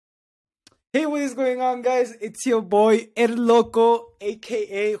Hey, what is going on, guys? It's your boy El Loco,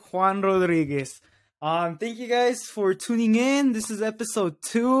 aka Juan Rodriguez. Thank you guys for tuning in. This is episode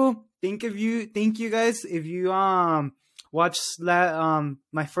 2. Thank you guys if you watched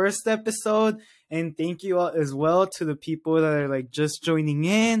my first episode, and thank you all as well to the people that are like just joining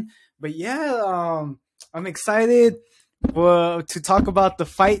in. But yeah, I'm excited to talk about the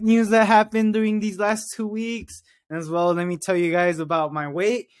fight news that happened during these last 2 weeks, and as well, let me tell you guys about my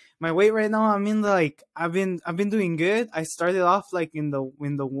weight right now. I'm in like I've been doing good. I started off like in the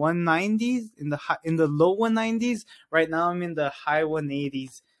 190s, in the low 190s. Right now I'm in the high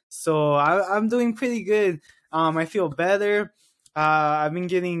 180s. So I'm doing pretty good. I feel better. I've been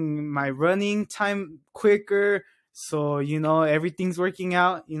getting my running time quicker. So everything's working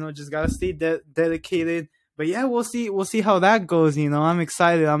out. Just gotta stay dedicated. But yeah, we'll see how that goes. I'm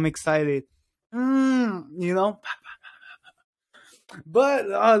excited. You know, but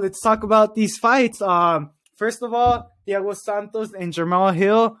let's talk about these fights. First of all, Thiago Santos and Jamal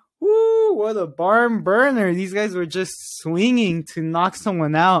Hill. Woo, what a barn burner. These guys were just swinging to knock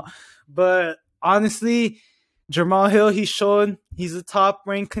someone out. But honestly, Jamal Hill, he showed he's a top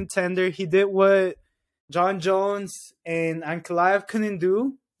ranked contender. He did what John Jones and Ankalaev couldn't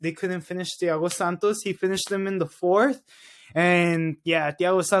do. They couldn't finish Thiago Santos. He finished them in the fourth. And yeah,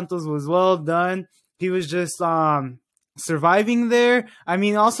 Thiago Santos was well done. He was just surviving there. I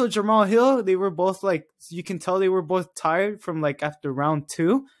mean, also Jamal Hill, they were both like, you can tell they were both tired from like after round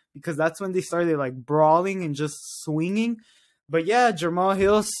 2, because that's when they started like brawling and just swinging. But yeah, Jamal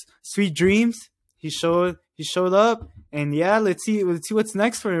Hill's sweet dreams. He showed up, and yeah, let's see what's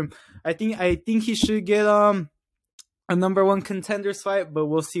next for him. I think he should get a number one contenders fight, but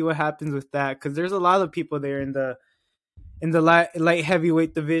we'll see what happens with that, because there's a lot of people there in the light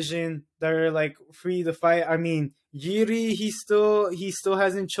heavyweight division that are like free to fight. I mean, Yuri, he still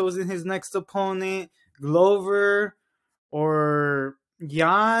hasn't chosen his next opponent. Glover or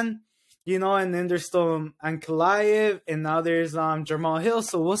Jan, and then there's still Ankalaev, and now there's Jamal Hill.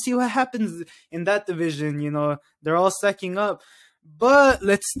 So we'll see what happens in that division. They're all stacking up. But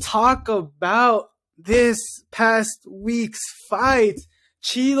let's talk about this past week's fight.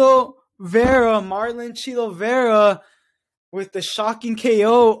 Marlon Chilo Vera with the shocking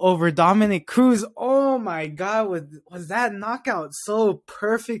KO over Dominic Cruz. Oh my God, was that knockout so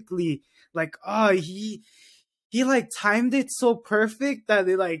perfectly? Like, he like timed it so perfect that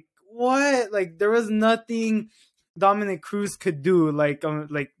it like, what? Like, there was nothing Dominic Cruz could do. Like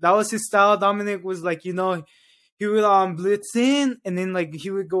that was his style. Dominic was like, he would blitz in, and then like he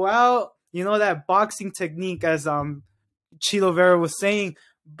would go out. That boxing technique, as Chilo Vera was saying.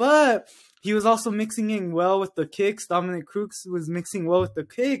 But he was also mixing in well with the kicks. Dominic Cruz was mixing well with the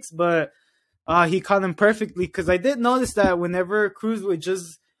kicks, but he caught him perfectly, because I did notice that whenever Cruz would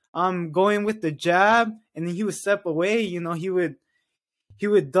just go in with the jab and then he would step away, he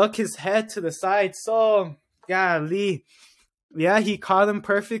would duck his head to the side. So, golly. Yeah, he caught him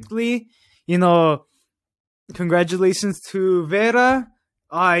perfectly. Congratulations to Vera.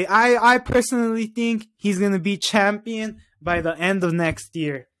 I personally think he's gonna be champion by the end of next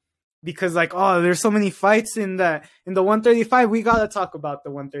year, because like, there's so many fights in the 135. We gotta talk about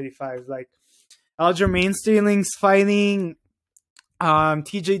the 135s. Like, Aljamain Sterling's fighting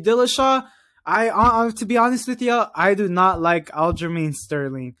TJ Dillashaw. To be honest with you, I do not like Aljamain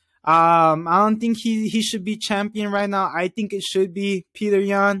Sterling. I don't think he should be champion right now. I think it should be Piotr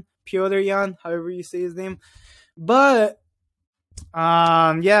Jan, however you say his name. But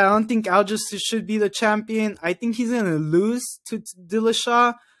yeah, I don't think Aljas should be the champion. I think he's gonna lose to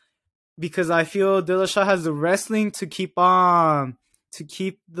Dillashaw, because I feel Dillashaw has the wrestling to keep the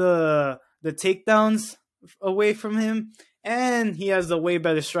takedowns away from him, and he has a way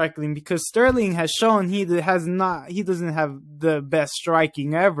better striking, because Sterling has shown he doesn't have the best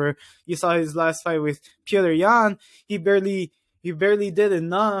striking ever. You saw his last fight with Piotr Jan. He barely did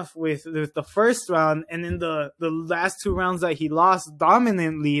enough with the first round, and in the last 2 rounds that he lost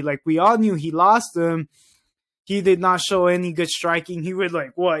dominantly, like we all knew he lost them, he did not show any good striking. He would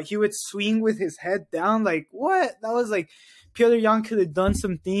he would swing with his head down, like what? That was like, Piotr Jan could have done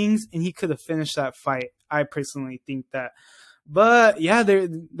some things and he could have finished that fight. I personally think that. But yeah,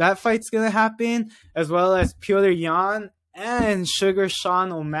 that fight's gonna happen, as well as Piotr Jan and Sugar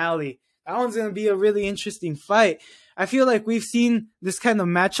Sean O'Malley. That one's gonna be a really interesting fight. I feel like we've seen this kind of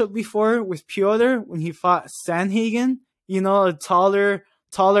matchup before with Piotr when he fought Sandhagen. A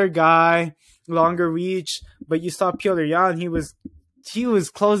taller guy, longer reach. But you saw Piotr Jan, he was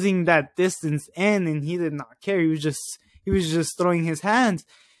closing that distance in, and he did not care. He was just throwing his hands,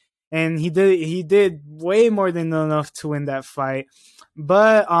 and he did way more than enough to win that fight.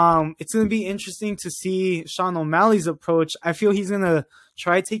 But it's gonna be interesting to see Sean O'Malley's approach. I feel he's gonna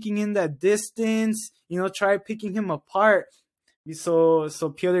try taking in that distance, try picking him apart. So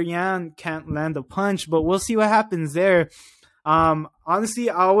Petr Yan can't land a punch, but we'll see what happens there. Honestly,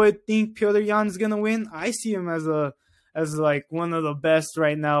 I would think Petr Yan's gonna win. I see him as like one of the best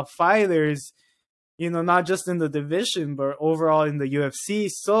right now fighters, not just in the division, but overall in the UFC.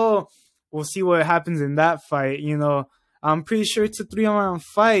 So we'll see what happens in that fight. I'm pretty sure it's a 3-round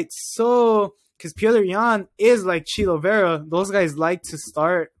fight. So, because Petr Yan is like Chito Vera, those guys like to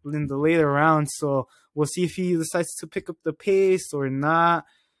start in the later rounds. So we'll see if he decides to pick up the pace or not.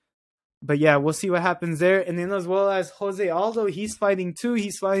 But yeah, we'll see what happens there. And then as well as Jose Aldo, he's fighting too.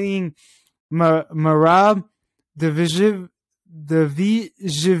 He's fighting Merab Dvalishvili.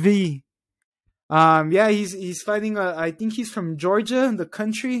 Yeah, he's fighting. I think he's from Georgia, the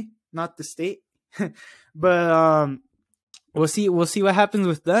country, not the state. But we'll see what happens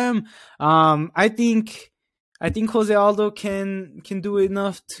with them. I think Jose Aldo can do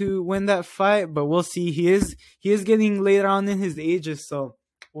enough to win that fight, but we'll see. He is getting later on in his ages, so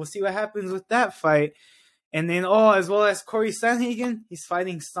we'll see what happens with that fight. And then as well as Corey Sandhagen, he's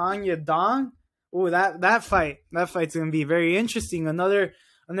fighting Song Yadong. Oh, that fight's gonna be very interesting. Another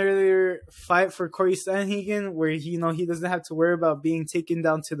fight for Corey Sandhagen where he doesn't have to worry about being taken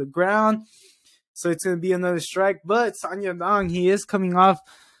down to the ground. So it's gonna be another strike. But Song Yadong, he is coming off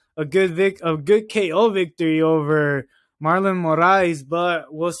a good KO victory over Marlon Moraes,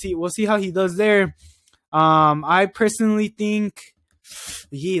 but we'll see how he does there. I personally think,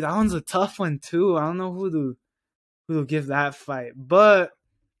 that one's a tough one too. I don't know who to give that fight, but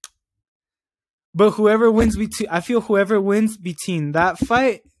whoever wins between that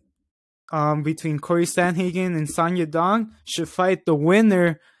fight, between Corey Sandhagen and Song Yadong, should fight the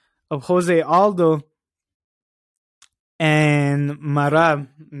winner of Jose Aldo and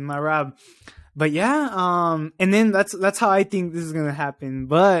Merab. But yeah, and then that's how I think this is gonna happen.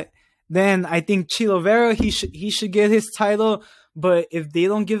 But then I think Chito Vera, he should get his title. But if they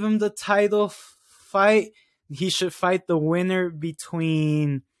don't give him the title fight, he should fight the winner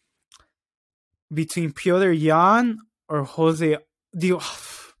between Petr Yan or Jose.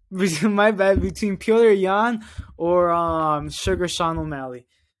 My bad. Between Petr Yan or Sugar Sean O'Malley.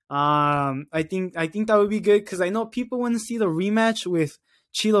 I think that would be good because I know people want to see the rematch with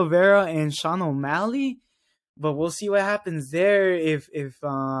Chito Vera and Sean O'Malley, but we'll see what happens there if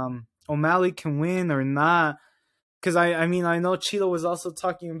O'Malley can win or not. Because I know Chito was also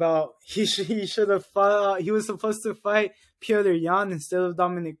talking about he should have fought. He was supposed to fight Petr Yan instead of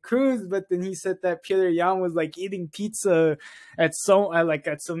Dominic Cruz, but then he said that Petr Yan was like eating pizza at some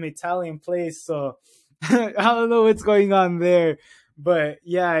Italian place. So I don't know what's going on there. But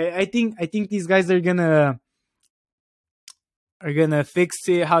yeah, I think these guys are gonna fix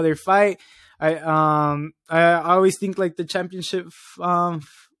it how they fight. I always think like the championship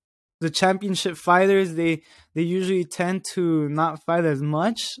fighters, they usually tend to not fight as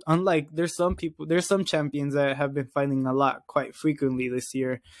much. Unlike there's some champions that have been fighting a lot quite frequently this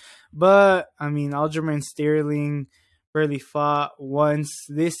year. But I mean, Aljamain Sterling barely fought once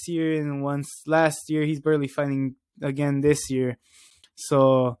this year and once last year. He's barely fighting again this year.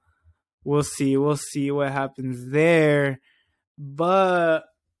 So we'll see what happens there. But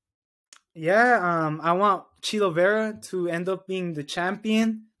yeah, I want Chito Vera to end up being the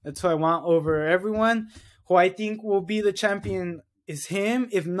champion. That's what I want over everyone. Who I think will be the champion is him.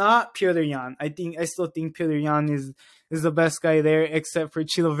 If not, Petr Yan. I still think Petr Yan is the best guy there, except for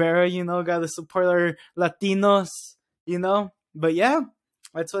Chito Vera. Gotta support our Latinos. But yeah,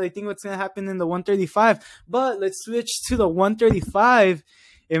 that's what I think what's gonna happen in the 135. But let's switch to the 135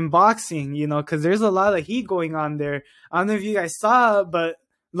 in boxing. Because there's a lot of heat going on there. I don't know if you guys saw, but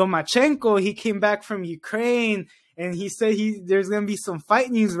Lomachenko, he came back from Ukraine. And he said there's going to be some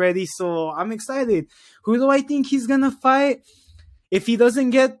fight news ready, so I'm excited. Who do I think he's going to fight? If he doesn't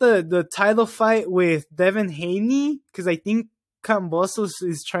get the title fight with Devin Haney, because I think Kambosos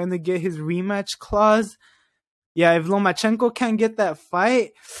is trying to get his rematch clause. Yeah, if Lomachenko can't get that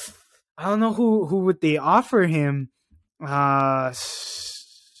fight, I don't know who would they offer him. Because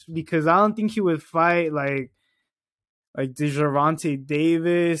I don't think he would fight like DeJarvante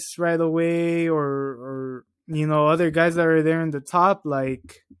Davis right away or other guys that are there in the top,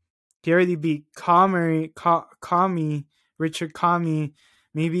 like he already beat Richard Kami,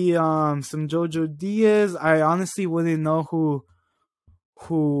 maybe some Jojo Diaz. I honestly wouldn't know who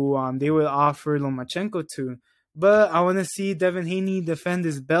they would offer Lomachenko to. But I want to see Devin Haney defend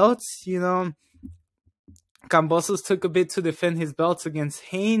his belts, because Cambosos took a bit to defend his belts against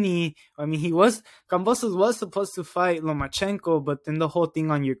Haney. I mean, Cambosos was supposed to fight Lomachenko, but then the whole thing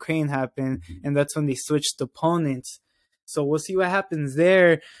on Ukraine happened, and that's when they switched opponents. So we'll see what happens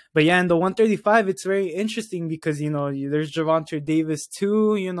there. But yeah, in the 135, it's very interesting because, you know, there's Gervonta Davis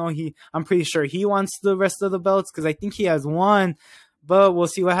too. You know, I'm pretty sure he wants the rest of the belts because I think he has one. But we'll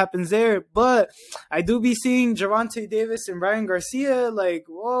see what happens there. But I do be seeing Gervonta Davis and Ryan Garcia like,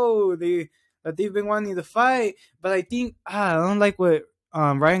 whoa, they've been wanting to fight. But I think I don't like what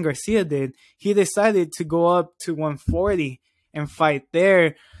Ryan Garcia did. He decided to go up to 140 and fight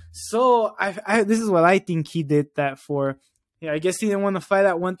there. So this is what I think he did that for. Yeah, I guess he didn't want to fight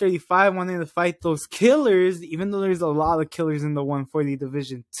at 135, wanted to fight those killers, even though there's a lot of killers in the 140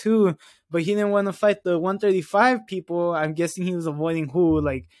 division too. But he didn't want to fight the 135 people. I'm guessing he was avoiding who,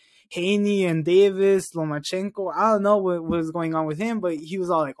 like Haney and Davis, Lomachenko. I don't know what was going on with him, but he was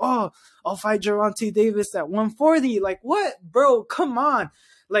all like, "Oh, I'll fight Gervonta Davis at 140." Like, what, bro? Come on,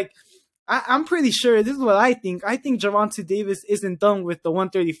 like. I'm pretty sure this is what I think. I think Gervonta Davis isn't done with the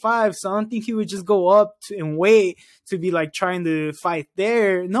 135, so I don't think he would just go up and wait to be like trying to fight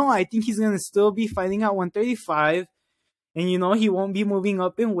there. No, I think he's gonna still be fighting at 135, and you know he won't be moving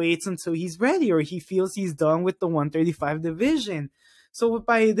up in weights until he's ready or he feels he's done with the 135 division. So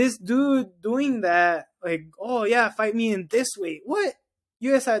by this dude doing that, like, oh yeah, fight me in this weight. What?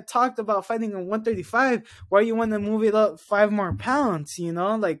 You guys had talked about fighting in 135. Why you want to move it up 5 more pounds? You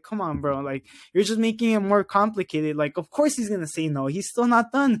know, like, come on, bro. Like, you're just making it more complicated. Like, of course he's gonna say no. He's still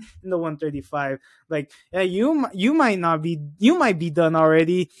not done in the 135. Like, yeah, you might be done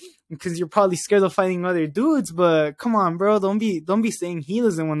already because you're probably scared of fighting other dudes. But come on, bro. Don't be saying he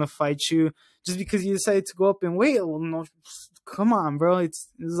doesn't want to fight you just because you decided to go up in weight. Well, no, come on, bro. It's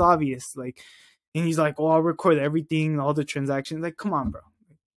obvious. Like, and he's like, oh, I'll record everything, all the transactions. Like, come on, bro.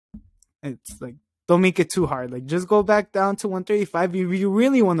 It's like, don't make it too hard. Like, just go back down to 135. If you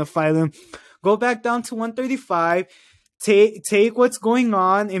really want to fight him, go back down to 135. Take what's going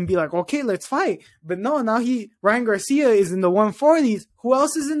on and be like, okay, let's fight. But no, now Ryan Garcia is in the 140s. Who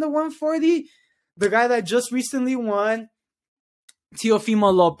else is in the 140? The guy that just recently won,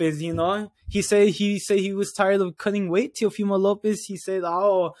 Teofimo Lopez, you know? He said he was tired of cutting weight. Teofimo Lopez, he said,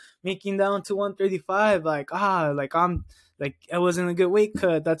 oh, making down to 135, it wasn't a good weight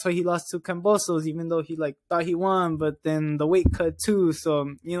cut. That's why he lost to Cambosos, even though he thought he won, but then the weight cut too.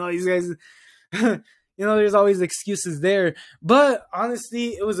 So, you know, these guys, you know, there's always excuses there. But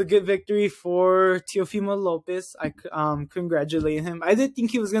honestly, it was a good victory for Teofimo Lopez. I congratulate him. I did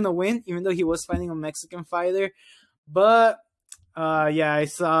think he was gonna win, even though he was fighting a Mexican fighter. But yeah, I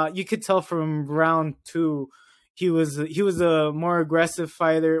saw, you could tell from round 2. He was a more aggressive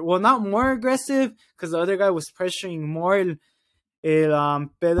fighter. Well, not more aggressive because the other guy was pressuring more.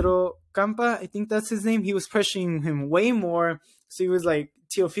 Pedro Campa, I think that's his name. He was pressuring him way more. So he was like,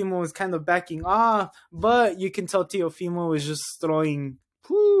 Teofimo was kind of backing off, but you can tell Teofimo was just throwing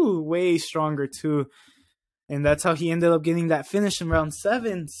way stronger too. And that's how he ended up getting that finish in round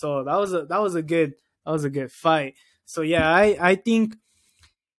 7. So that was a good fight. So yeah, I think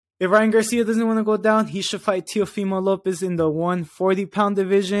if Ryan Garcia doesn't want to go down, he should fight Teofimo Lopez in the 140-pound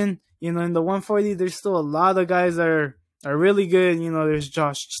division. You know, in the 140, there's still a lot of guys that are really good. You know, there's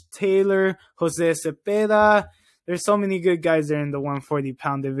Josh Taylor, Jose Cepeda. There's so many good guys there in the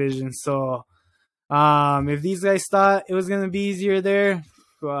 140-pound division. So if these guys thought it was going to be easier there,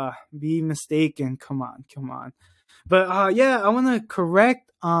 be mistaken. Come on. But yeah, I want to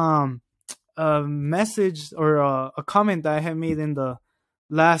correct a message or a comment that I had made in the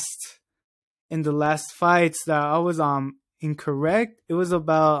last fights that I was incorrect. It was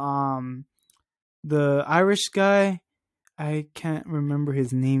about the Irish guy. I can't remember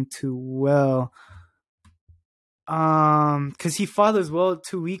his name too well. Cause he fought as well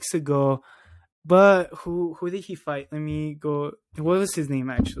 2 weeks ago. But who did he fight? Let me go. What was his name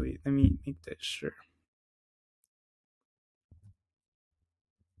actually? Let me make that sure.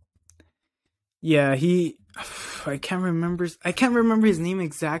 Yeah, I can't remember his name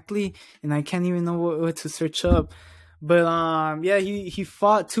exactly, and I can't even know what to search up. But yeah, he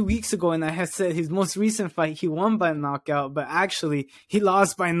fought 2 weeks ago, and I had said his most recent fight he won by knockout, but actually he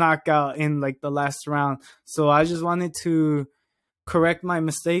lost by knockout in like the last round. So I just wanted to correct my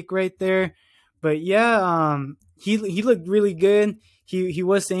mistake right there. But yeah, he looked really good. He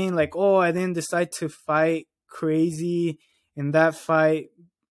was saying like, oh, I didn't decide to fight crazy in that fight,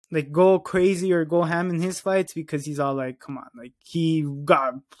 like go crazy or go ham in his fights, because he's all like, come on, like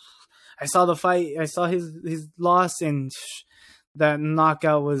I saw the fight, I saw his loss, and that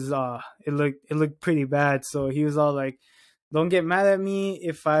knockout was it looked pretty bad. So he was all like, don't get mad at me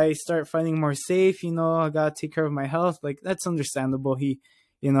if I start fighting more safe. I gotta take care of my health. Like, that's understandable.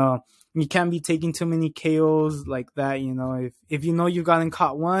 You know, you can't be taking too many KOs like that. If you've gotten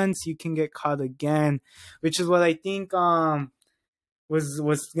caught once, you can get caught again, which is what I think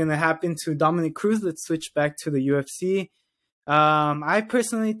was gonna happen to Dominic Cruz. Let's switch back to the UFC. I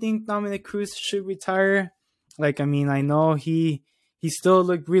personally think Dominic Cruz should retire. Like, I mean, I know he still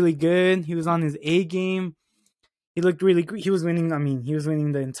looked really good. He was on his A game. He looked really good. He was winning. I mean, he was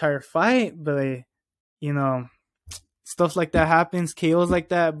winning the entire fight, but stuff like that happens, KOs like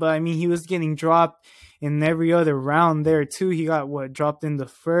that. But I mean, he was getting dropped in every other round there too. He got dropped in the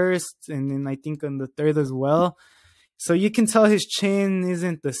first, and then I think on the third as well. So you can tell his chin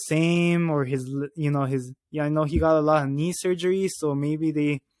isn't the same, or I know he got a lot of knee surgery, so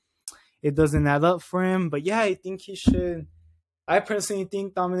maybe it doesn't add up for him. But yeah, I think he should. I personally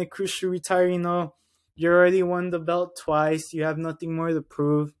think Dominic Cruz should retire. You already won the belt twice. You have nothing more to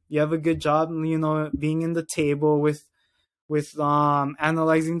prove. You have a good job, being in the table with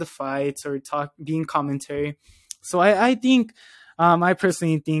analyzing the fights or being commentary. So I think, I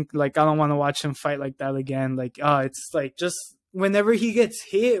personally think, like, I don't want to watch him fight like that again. Like, it's like, just whenever he gets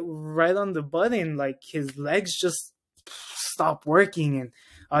hit right on the button, like, his legs just stop working,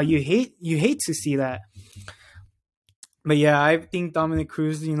 and you hate to see that. But yeah, I think Dominic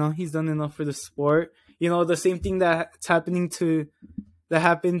Cruz, he's done enough for the sport. The same thing that's happening to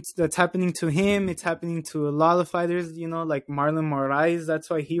him, it's happening to a lot of fighters, like Marlon Moraes.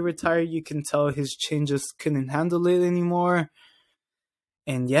 That's why he retired. You can tell his chin just couldn't handle it anymore.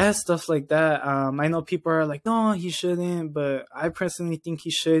 And yeah, stuff like that. I know people are like, no, he shouldn't, but I personally think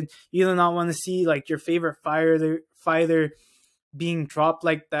he should. You do not want to see, like, your favorite fighter being dropped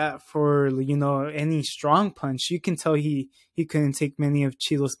like that for, any strong punch. You can tell he couldn't take many of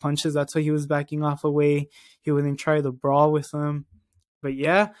Chilo's punches. That's why he was backing off away. He wouldn't try to brawl with him. But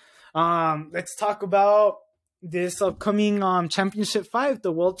yeah, let's talk about this upcoming championship fight.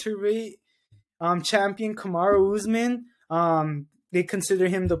 The welterweight champion Kamaru Usman. They consider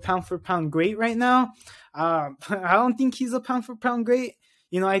him the pound for pound great right now. I don't think he's a pound for pound great.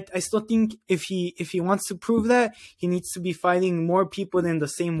 I still think if he wants to prove that, he needs to be fighting more people than the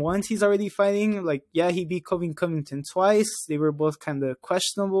same ones he's already fighting. Like, yeah, he beat Colby Covington twice. They were both kind of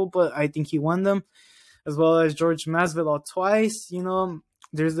questionable, but I think he won them. As well as George Masvidal twice.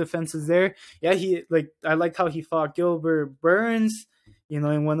 There's defenses there. Yeah, I liked how he fought Gilbert Burns,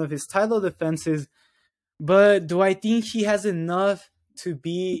 in one of his title defenses. But do I think he has enough to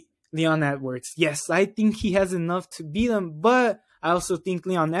beat Leon Edwards? Yes, I think he has enough to beat him, but I also think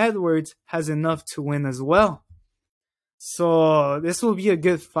Leon Edwards has enough to win as well. So this will be a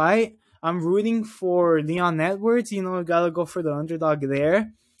good fight. I'm rooting for Leon Edwards. Gotta go for the underdog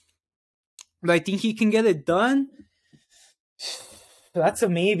there. But I think he can get it done. That's a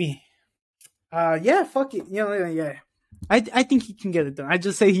maybe. Yeah, fuck it. Yeah. I think he can get it done. I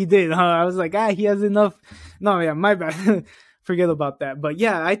just say he did. I was like, he has enough. No, yeah, my bad. Forget about that. But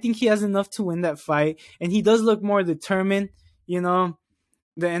yeah, I think he has enough to win that fight. And he does look more determined, And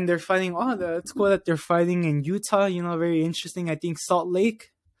they're fighting. Oh, that's cool that they're fighting in Utah. Very interesting. I think Salt Lake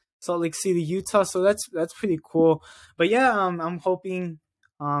City, Utah. So that's pretty cool. But yeah, I'm hoping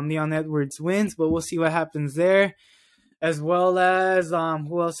Leon Edwards wins, but we'll see what happens there. As well as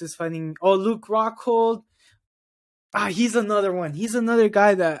who else is fighting? Oh, Luke Rockhold. He's another one. He's another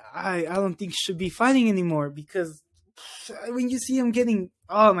guy that I don't think should be fighting anymore, because when you see him getting,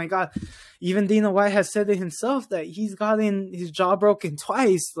 oh my God, even Dana White has said it himself that he's gotten his jaw broken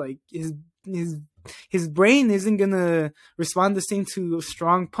twice. Like, his brain isn't gonna respond the same to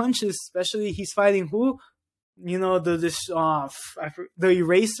strong punches, especially he's fighting who? The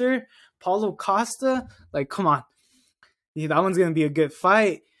eraser, Paulo Costa. Like, come on. Yeah, that one's gonna be a good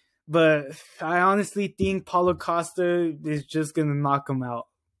fight. But I honestly think Paulo Costa is just going to knock him out.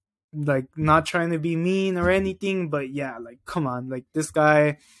 Like, not trying to be mean or anything, but yeah, like, come on. Like, this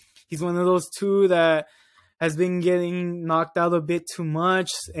guy, he's one of those two that has been getting knocked out a bit too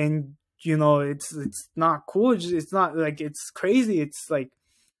much. And, it's not cool. It's not like, it's crazy. It's like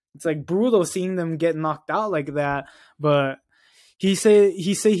brutal seeing them get knocked out like that. But he say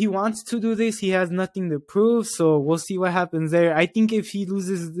he wants to do this. He has nothing to prove, so we'll see what happens there. I think if he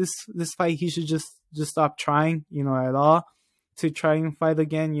loses this fight, he should just stop trying, at all to try and fight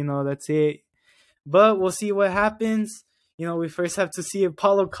again. That's it. But we'll see what happens. We first have to see if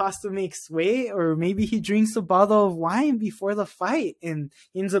Paulo Costa makes weight, or maybe he drinks a bottle of wine before the fight and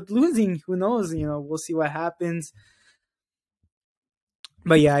ends up losing. Who knows? We'll see what happens.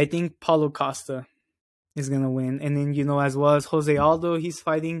 But yeah, I think Paulo Costa is going to win. And then, as well as Jose Aldo, he's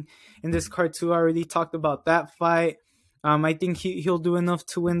fighting in this card too. I already talked about that fight. I think he'll do enough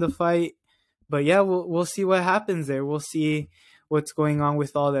to win the fight. But yeah, we'll see what happens there. We'll see what's going on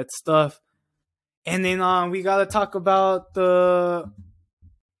with all that stuff. And then we gotta talk about the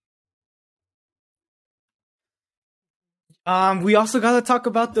we also gotta talk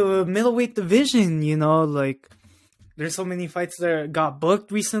about the middleweight division. You know, like there's so many fights that got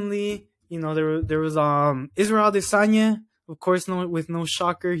booked recently. You know, there was Israel Adesanya, of course, with no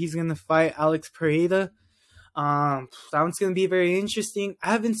shocker, he's gonna fight Alex Pereira. That one's gonna be very interesting.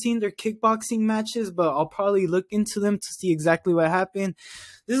 I haven't seen their kickboxing matches, but I'll probably look into them to see exactly what happened.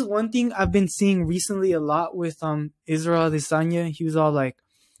 This is one thing I've been seeing recently a lot with Israel Adesanya. He was all like,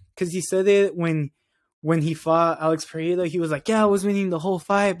 because he said it when he fought Alex Pereira, he was like, yeah, I was winning the whole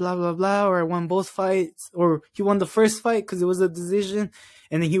fight, blah, blah, blah, or I won both fights, or he won the first fight because it was a decision,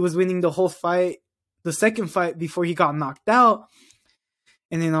 and then he was winning the whole fight, the second fight, before he got knocked out.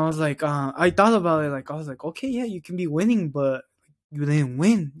 And then I was like, I thought about it, like, I was like, okay, yeah, you can be winning, but you didn't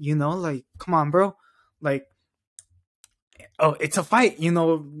win, you know? Like, come on, bro. Like, oh, it's a fight, you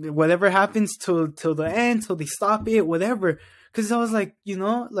know, whatever happens till the end, till they stop it, whatever. Because I was like, you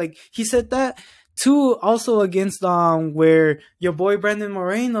know, like, he said that too, also against where your boy Brandon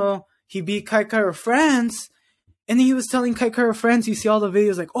Moreno, he beat Kai Kara France, and then he was telling Kai Kara France, you see all the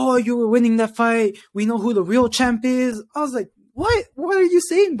videos like, oh, you were winning that fight, we know who the real champ is. I was like, what are you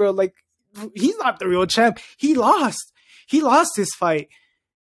saying, bro? Like, he's not the real champ. He lost his fight,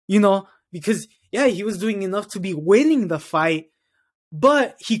 you know, because yeah, he was doing enough to be winning the fight,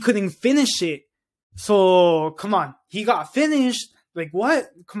 but he couldn't finish it. So come on, he got finished. Like,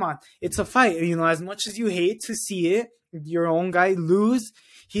 what? Come on, it's a fight. You know, as much as you hate to see it, your own guy lose,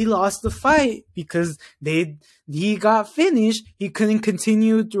 he lost the fight because he got finished. He couldn't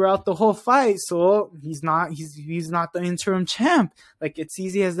continue throughout the whole fight, so he's not the interim champ. Like, it's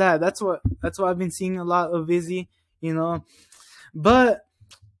easy as that. That's what I've been seeing a lot of Izzy, you know. But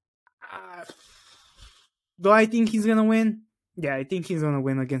do I think he's gonna win? Yeah, I think he's gonna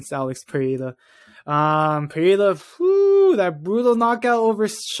win against Alex Pereira. Pereira, that brutal knockout over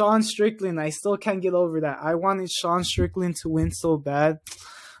Sean Strickland. I still can't get over that. I wanted Sean Strickland to win so bad,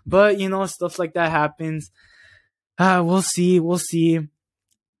 but you know, stuff like that happens. We'll see.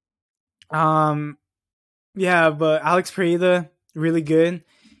 Yeah, but Alex Pereira, really good.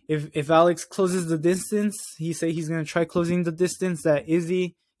 If Alex closes the distance, he said he's gonna try closing the distance. That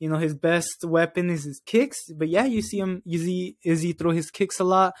Izzy, you know, his best weapon is his kicks. But yeah, you see Izzy throw his kicks a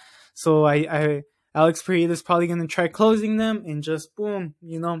lot. So Alex Pereira is probably gonna try closing them and just boom,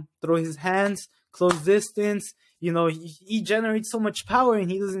 you know, throw his hands, close distance. You know, he generates so much power, and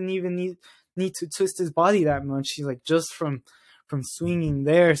he doesn't even need to twist his body that much. He's like just from swinging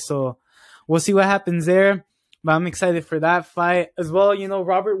there. So we'll see what happens there. But I'm excited for that fight as well. You know,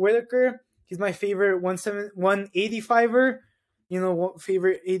 Robert Whitaker, he's my favorite 185er. You know,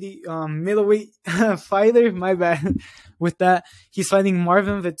 favorite 80 middleweight fighter. My bad. With that, he's fighting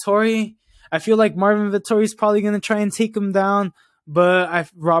Marvin Vettori. I feel like Marvin Vettori is probably gonna try and take him down, but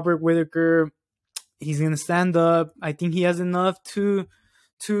Robert Whitaker, he's gonna stand up. I think he has enough to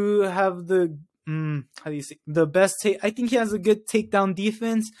have the the best take. I think he has a good takedown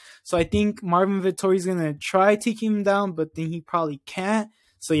defense. So I think Marvin Vettori is gonna try taking him down, but then he probably can't.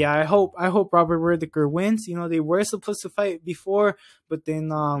 So yeah, I hope Robert Whitaker wins. You know, they were supposed to fight before, but then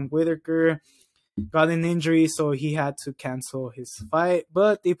Whitaker got an injury, so he had to cancel his fight.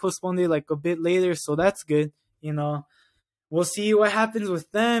 But they postponed it like a bit later, so that's good. You know, we'll see what happens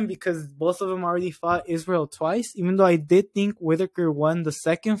with them because both of them already fought Israel twice. Even though I did think Whitaker won the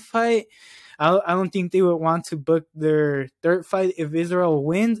second fight, I don't think they would want to book their third fight if Israel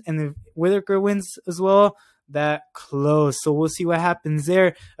wins, and if Whitaker wins as well, that close. So we'll see what happens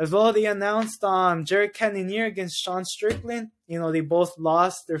there. As well, they announced Jared Cannonier against Sean Strickland. You know, they both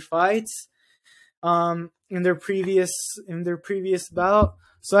lost their fights in their previous bout.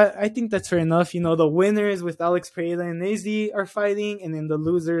 So I think that's fair enough. You know, the winners with Alex Pereira and Izzy are fighting, and then the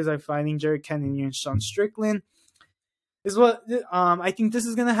losers are fighting Jared Cannonier and Sean Strickland. Is what I think this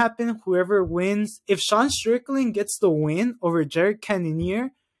is gonna happen. Whoever wins, if Sean Strickland gets the win over Jared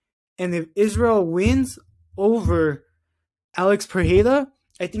Cannonier, and if Israel wins over Alex Pereira,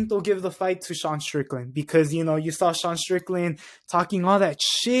 I think they'll give the fight to Sean Strickland because, you know, you saw Sean Strickland talking all that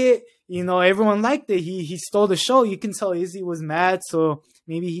shit. You know, everyone liked it. He stole the show. You can tell Izzy was mad, so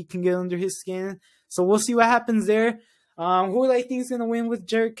maybe he can get under his skin. So we'll see what happens there. Who do I think is going to win with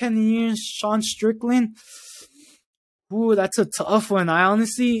Jared Cannonier and Sean Strickland? Ooh, that's a tough one. I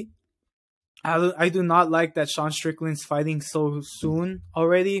honestly, I do not like that Sean Strickland's fighting so soon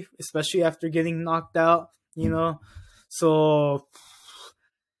already, especially after getting knocked out, you know. So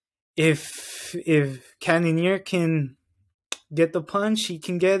if Cannonier can get the punch. He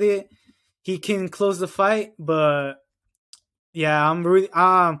can get it. He can close the fight. But yeah, I'm really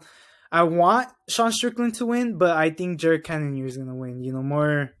I want Sean Strickland to win, but I think Jared Cannonier is gonna win.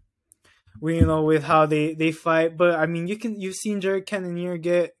 More with how they fight. But I mean, you've seen Jared Cannonier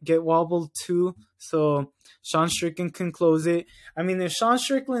get wobbled too, so Sean Strickland can close it. I mean, if Sean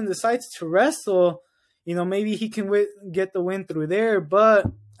Strickland decides to wrestle, maybe he can get the win through there. But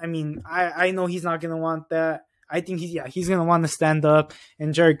I mean, I know he's not gonna want that. I think he's gonna want to stand up,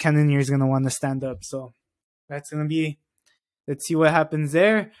 and Jared Cannonier is gonna want to stand up. So that's gonna be. Let's see what happens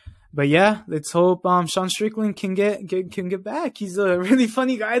there. But yeah, let's hope Sean Strickland can get back. He's a really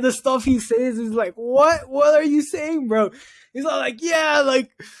funny guy. The stuff he says is like, what are you saying, bro? He's all like, yeah,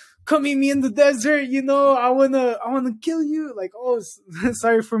 like, come meet me in the desert, I wanna kill you. Like, oh,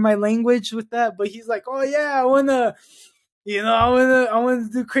 sorry for my language with that, but he's like, oh yeah, I wanna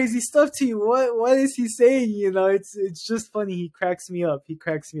do crazy stuff to you. What is he saying? It's just funny. He cracks me up.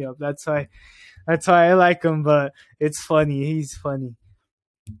 That's why I like him. But it's funny. He's funny.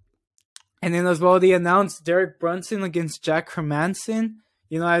 And then as well, they announced Derek Brunson against Jack Hermanson.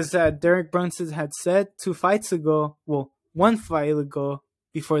 As Derek Brunson had said 2 fights ago, well, 1 fight ago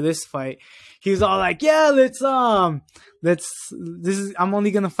before this fight, he was all like, yeah, I'm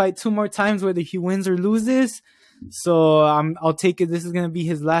only going to fight 2 more times, whether he wins or loses. So I'll take it. This is going to be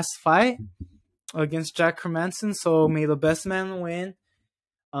his last fight against Jack Hermanson. So may the best man win.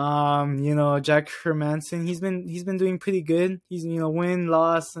 Jack Hermanson, he's been doing pretty good. He's, win,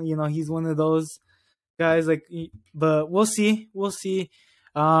 loss, he's one of those guys, like, but we'll see.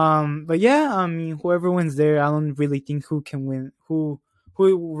 But yeah, I mean, whoever wins there, I don't really think who can win, who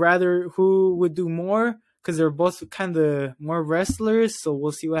would do more, because they're both kind of more wrestlers. So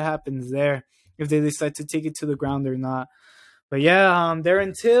we'll see what happens there, if they decide to take it to the ground or not. But yeah,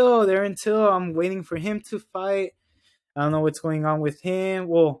 Darren Till, I'm waiting for him to fight. I don't know what's going on with him.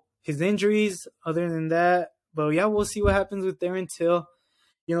 Well, his injuries, other than that. But yeah, we'll see what happens with Darren Till.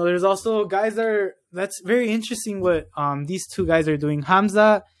 There's also guys that's very interesting what these 2 guys are doing.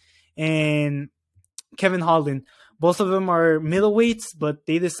 Hamza and Kevin Holland. Both of them are middleweights, but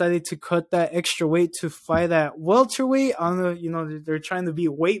they decided to cut that extra weight to fight at welterweight. I don't know, they're trying to be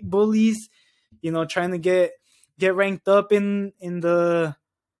weight bullies, trying to get ranked up in the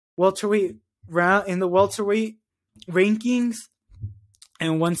welterweight rankings.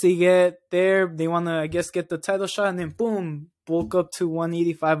 And once they get there, they want to, I guess, get the title shot, and then boom, bulk up to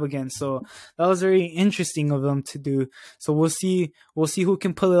 185 again. So that was very interesting of them to do. So we'll see who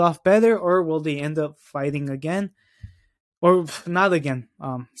can pull it off better, or will they end up fighting again, or not again.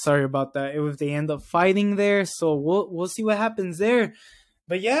 Sorry about that. If they end up fighting there, so we'll see what happens there.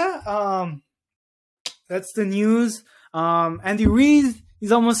 But yeah, that's the news. Andy Reid,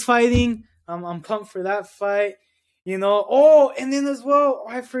 he's almost fighting. I'm pumped for that fight. Oh, and then as well,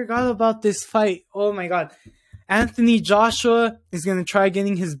 I forgot about this fight. Oh my God. Anthony Joshua is going to try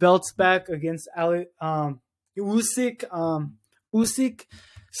getting his belts back against Usyk.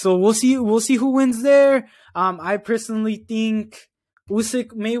 So we'll see who wins there. I personally think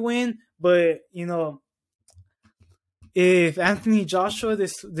Usyk may win, but if Anthony Joshua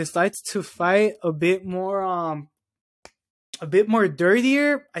decides to fight a bit more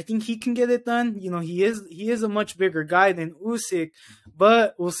dirtier, I think he can get it done. He is a much bigger guy than Usyk,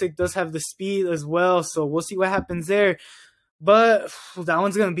 but Usyk does have the speed as well. So we'll see what happens there. But that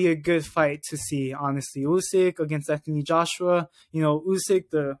one's going to be a good fight to see, honestly. Usyk against Anthony Joshua.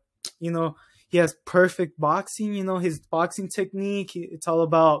 Usyk, he has perfect boxing. His boxing technique, it's all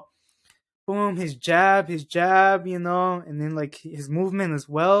about boom, his jab, and then like his movement as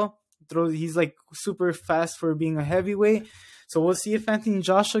well. He's like super fast for being a heavyweight. So we'll see if Anthony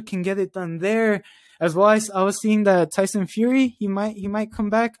Joshua can get it done there. As well as I was seeing that Tyson Fury, he might come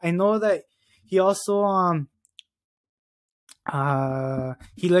back. I know that he also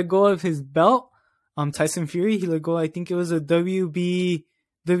he let go of his belt. Tyson Fury, he let go, I think it was a WBC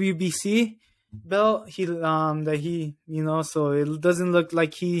belt. So it doesn't look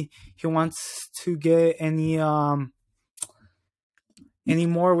like he wants to get any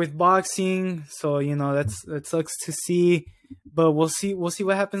more with boxing. So that sucks to see, but we'll see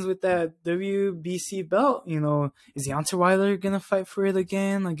what happens with that WBC belt. Is Deontay Wilder gonna fight for it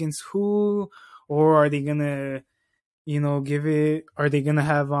again, against who, or are they gonna give it, are they gonna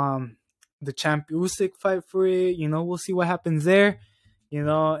have the champ Usyk fight for it? We'll see what happens there.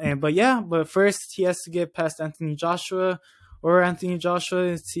 But first he has to get past Anthony Joshua and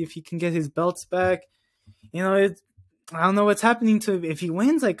see if he can get his belts back. I don't know what's happening to him. If he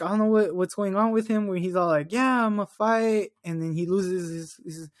wins, like, I don't know what's going on with him, where he's all like, yeah, I'm a fight, and then he loses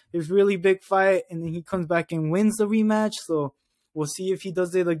his really big fight, and then he comes back and wins the rematch. So We'll see if he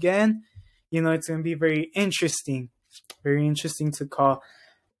does it again. You know, it's going to be very interesting to call.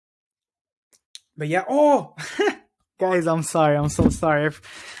 But yeah, oh, guys, I'm sorry. I'm so sorry.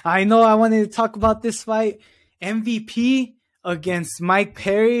 I know I wanted to talk about this fight. MVP against Mike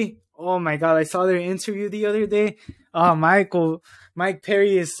Perry. Oh my God, I saw their interview the other day. Mike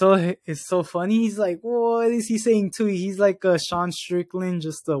Perry is so funny. He's like, what is he saying too? He's like a Sean Strickland,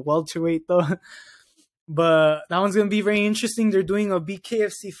 just a welterweight though. But that one's going to be very interesting. They're doing a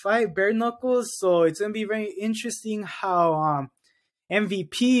BKFC fight, bare knuckles. So it's going to be very interesting how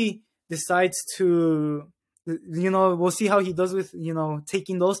MVP decides to, we'll see how he does with,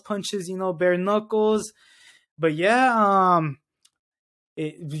 taking those punches, bare knuckles. But yeah,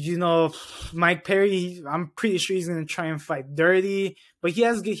 Mike Perry, I'm pretty sure he's going to try and fight dirty, but he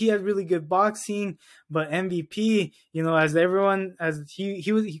has really good boxing. But MVP, as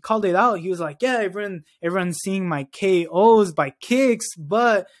he called it out, he was like, yeah, everyone's seeing my KOs by kicks,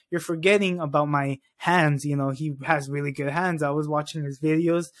 but you're forgetting about my hands. He has really good hands. I was watching his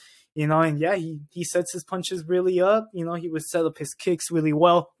videos, and yeah, he sets his punches really up. He would set up his kicks really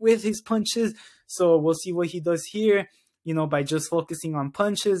well with his punches. So we'll see what he does here, by just focusing on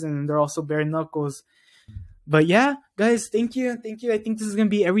punches, and they're also bare knuckles. But yeah, guys, thank you. I think this is going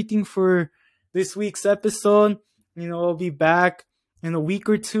to be everything for this week's episode. I'll be back in a week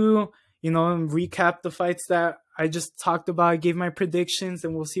or two, and recap the fights that I just talked about. I gave my predictions,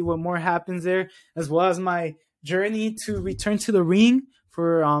 and we'll see what more happens there, as well as my journey to return to the ring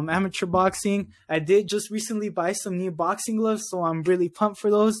for amateur boxing. I did just recently buy some new boxing gloves, so I'm really pumped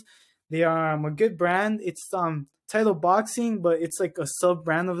for those. They are a good brand. It's Title Boxing, but it's like a sub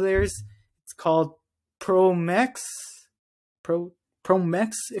brand of theirs. It's called Promex,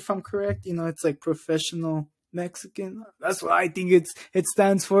 if I'm correct. It's like Professional Mexican. That's what I think it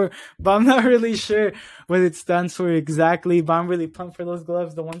stands for, but I'm not really sure what it stands for exactly. But I'm really pumped for those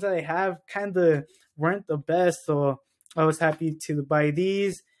gloves. The ones that I have kind of weren't the best, so I was happy to buy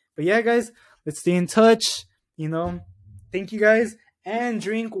these. But yeah, guys, let's stay in touch. Thank you, guys. And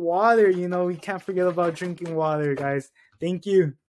drink water. We can't forget about drinking water, guys. Thank you.